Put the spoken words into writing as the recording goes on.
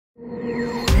Hello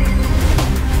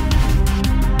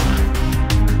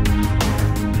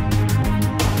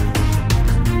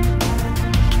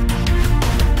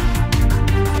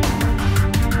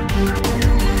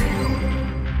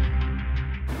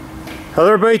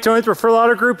everybody, Tony with Referral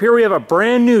Auto Group. Here we have a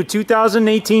brand new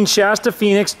 2018 Shasta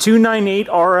Phoenix 298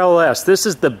 RLS. This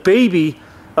is the baby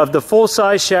of the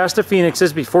full-size Shasta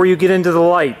Phoenixes before you get into the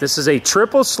light. This is a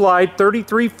triple slide,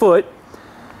 33 foot,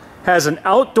 has an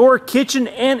outdoor kitchen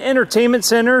and entertainment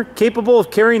center capable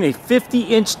of carrying a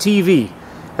 50-inch TV.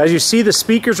 As you see, the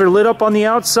speakers are lit up on the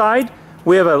outside.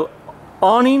 We have an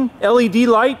awning, LED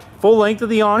light, full length of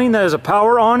the awning. That is a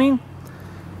power awning.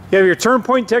 You have your turn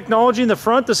point technology in the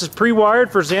front. This is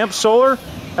pre-wired for Zamp Solar,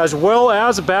 as well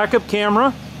as a backup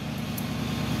camera.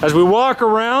 As we walk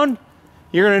around,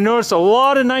 you're going to notice a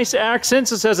lot of nice accents.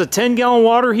 This has a 10-gallon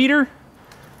water heater,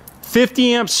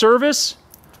 50 amp service.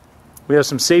 We have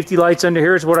some safety lights under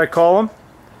here is what I call them.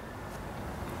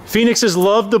 Phoenixes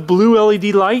love the blue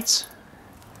LED lights.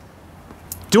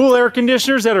 Dual air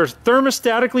conditioners that are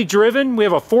thermostatically driven. We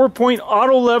have a 4-point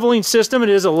auto leveling system. It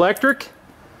is electric.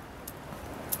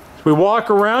 As we walk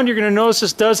around, you're going to notice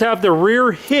this does have the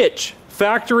rear hitch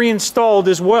factory installed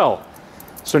as well.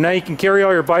 So now you can carry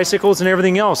all your bicycles and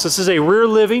everything else. This is a rear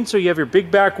living, so you have your big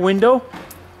back window.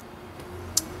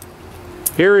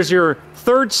 Here is your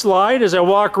third slide. As I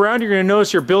walk around, you're going to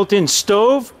notice your built-in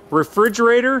stove,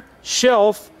 refrigerator,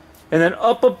 shelf, and then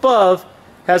up above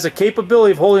has a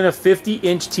capability of holding a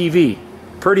 50-inch TV.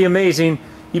 Pretty amazing.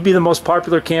 You'd be the most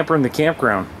popular camper in the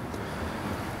campground.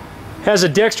 Has a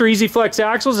Dexter EasyFlex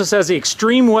axles. This has the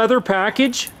extreme weather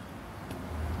package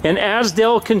and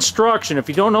Asdell construction. If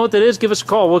you don't know what that is, give us a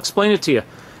call. We'll explain it to you.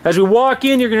 As we walk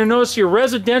in, you're going to notice your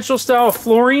residential style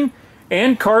flooring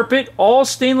and carpet, all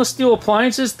stainless steel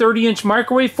appliances, 30-inch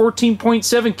microwave,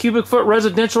 14.7 cubic foot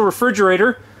residential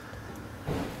refrigerator.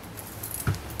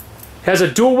 Has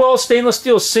a dual well stainless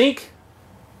steel sink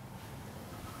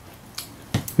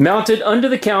mounted under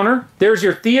the counter. There's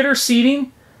your theater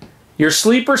seating. Your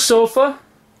sleeper sofa.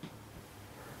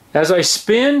 As I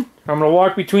spin, I'm going to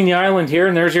walk between the island here,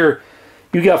 and there's your,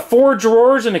 you got 4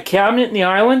 drawers and a cabinet in the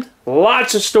island.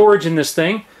 Lots of storage in this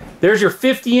thing. There's your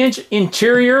 50-inch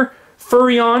interior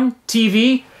Furrion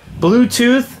TV,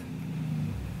 Bluetooth,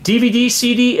 DVD,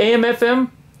 CD, AM,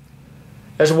 FM,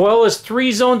 as well as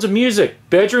 3 zones of music,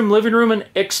 bedroom, living room, and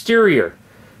exterior.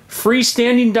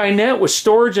 Freestanding dinette with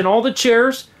storage in all the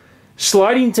chairs.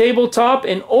 Sliding tabletop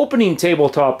and opening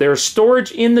tabletop. There's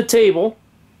storage in the table.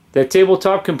 That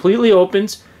tabletop completely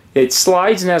opens. It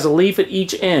slides and has a leaf at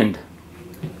each end.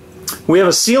 We have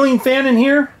a ceiling fan in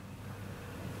here,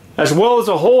 as well as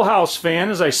a whole house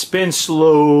fan. As I spin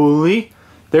slowly,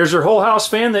 there's your whole house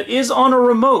fan that is on a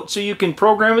remote, so you can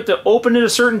program it to open at a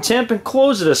certain temp and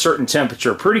close at a certain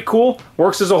temperature. Pretty cool.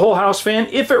 Works as a whole house fan.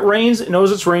 If it rains, it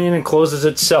knows it's raining and closes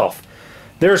itself.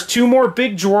 There's 2 more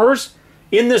big drawers.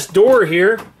 In this door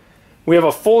here, we have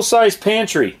a full-size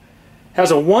pantry.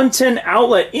 Has a 110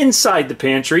 outlet inside the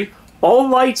pantry. All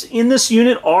lights in this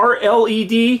unit are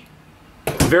LED.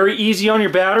 Very easy on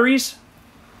your batteries.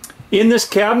 In this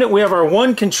cabinet, we have our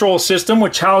One Control system,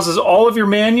 which houses all of your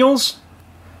manuals,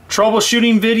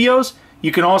 troubleshooting videos.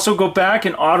 You can also go back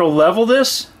and auto level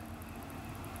this.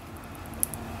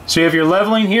 So you have your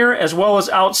leveling here as well as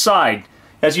outside.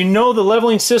 As you know, the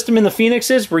leveling system in the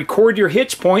Phoenixes, record your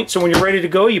hitch point, so when you're ready to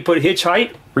go, you put hitch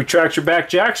height, retract your back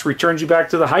jacks, returns you back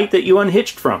to the height that you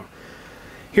unhitched from.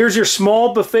 Here's your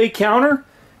small buffet counter.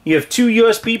 You have 2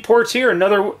 USB ports here,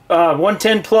 another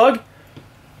 110 plug.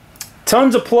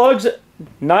 Tons of plugs,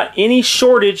 not any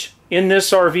shortage in this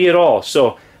RV at all.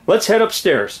 So let's head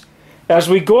upstairs. As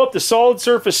we go up the solid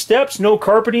surface steps, no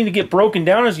carpeting to get broken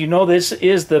down. As you know, this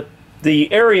is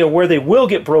the area where they will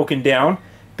get broken down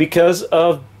because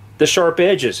of the sharp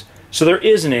edges. So there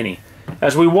isn't any.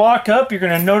 As we walk up, you're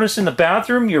going to notice in the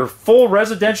bathroom your full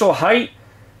residential height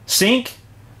sink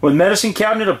with medicine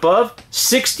cabinet above,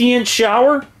 60-inch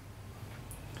shower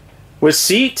with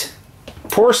seat,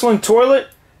 porcelain toilet,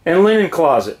 and linen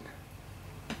closet.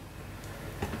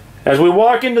 As we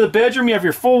walk into the bedroom, you have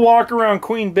your full walk-around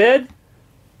queen bed,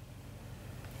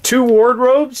 2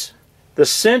 wardrobes. The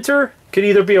center could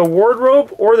either be a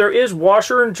wardrobe or there is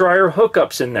washer and dryer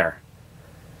hookups in there.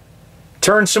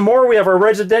 Turn some more, we have our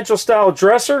residential style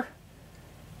dresser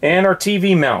and our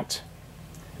TV mount.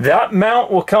 That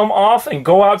mount will come off and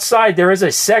go outside. There is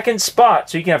a second spot,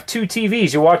 so you can have 2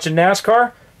 TVs. You're watching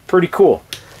NASCAR? Pretty cool.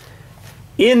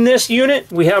 In this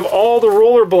unit, we have all the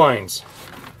roller blinds.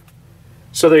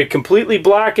 So they completely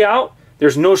black out.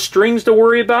 There's no strings to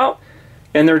worry about.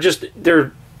 And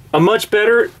they're a much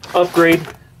better upgrade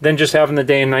than just having the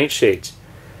day and night shades.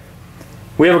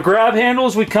 We have a grab handle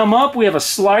as we come up. We have a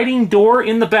sliding door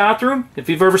in the bathroom. If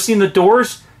you've ever seen the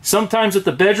doors, sometimes if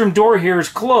the bedroom door here is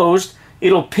closed,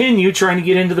 it'll pin you trying to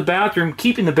get into the bathroom,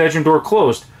 keeping the bedroom door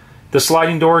closed. The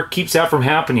sliding door keeps that from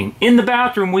happening. In the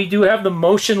bathroom, we do have the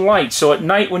motion light. So at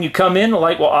night when you come in, the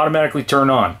light will automatically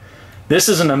turn on. This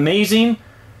is an amazing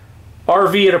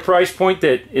RV at a price point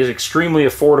that is extremely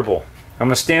affordable. I'm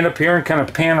going to stand up here and kind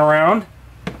of pan around.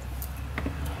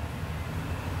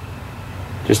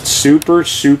 Just super,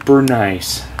 super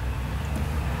nice.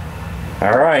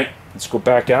 All right, let's go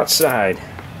back outside.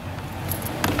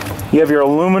 You have your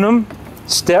aluminum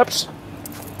steps,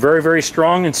 very, very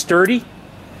strong and sturdy.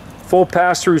 Full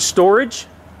pass-through storage.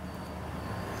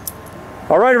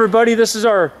 All right, everybody, this is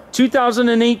our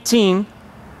 2018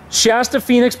 Shasta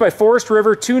Phoenix by Forest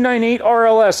River 298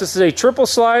 RLS. This is a triple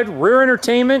slide rear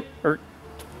entertainment, or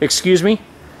excuse me,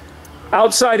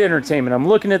 outside entertainment. I'm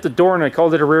looking at the door and I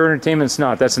called it a rear entertainment. It's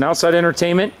not. That's an outside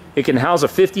entertainment. It can house a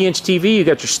 50-inch TV. You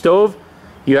got your stove.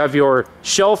 You have your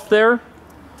shelf there.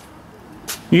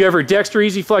 You have your Dexter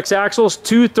EasyFlex axles,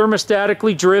 2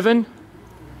 thermostatically driven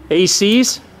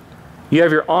ACs. You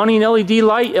have your awning LED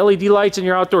light, LED lights in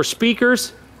your outdoor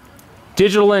speakers.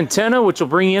 Digital antenna, which will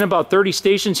bring you in about 30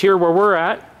 stations here where we're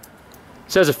at.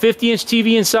 It has a 50-inch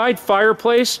TV inside,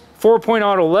 fireplace, 4-point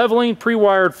auto leveling,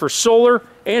 pre-wired for solar,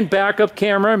 and backup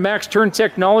camera, max turn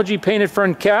technology, painted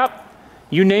front cap.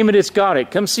 You name it, it's got it.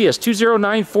 Come see us,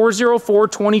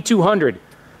 209-404-2200.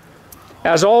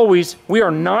 As always, we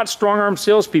are not strong-arm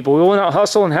salespeople. We will not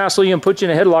hustle and hassle you and put you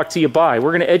in a headlock till you buy.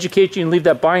 We're going to educate you and leave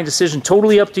that buying decision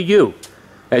totally up to you.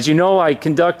 As you know, I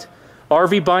conduct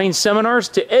RV buying seminars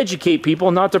to educate people,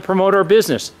 not to promote our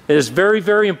business. It is very,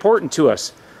 very important to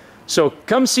us. So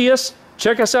come see us.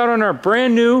 Check us out on our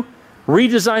brand new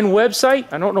redesigned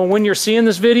website. I don't know when you're seeing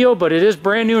this video, but it is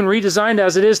brand new and redesigned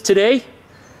as it is today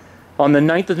on the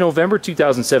 9th of November,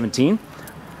 2017.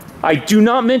 I do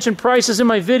not mention prices in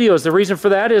my videos. The reason for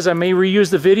that is I may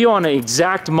reuse the video on an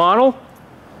exact model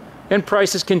and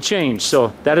prices can change.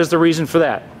 So that is the reason for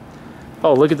that.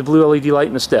 Oh, look at the blue LED light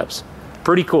in the steps.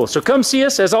 Pretty cool. So come see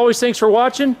us. As always, thanks for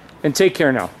watching and take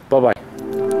care now. Bye-bye.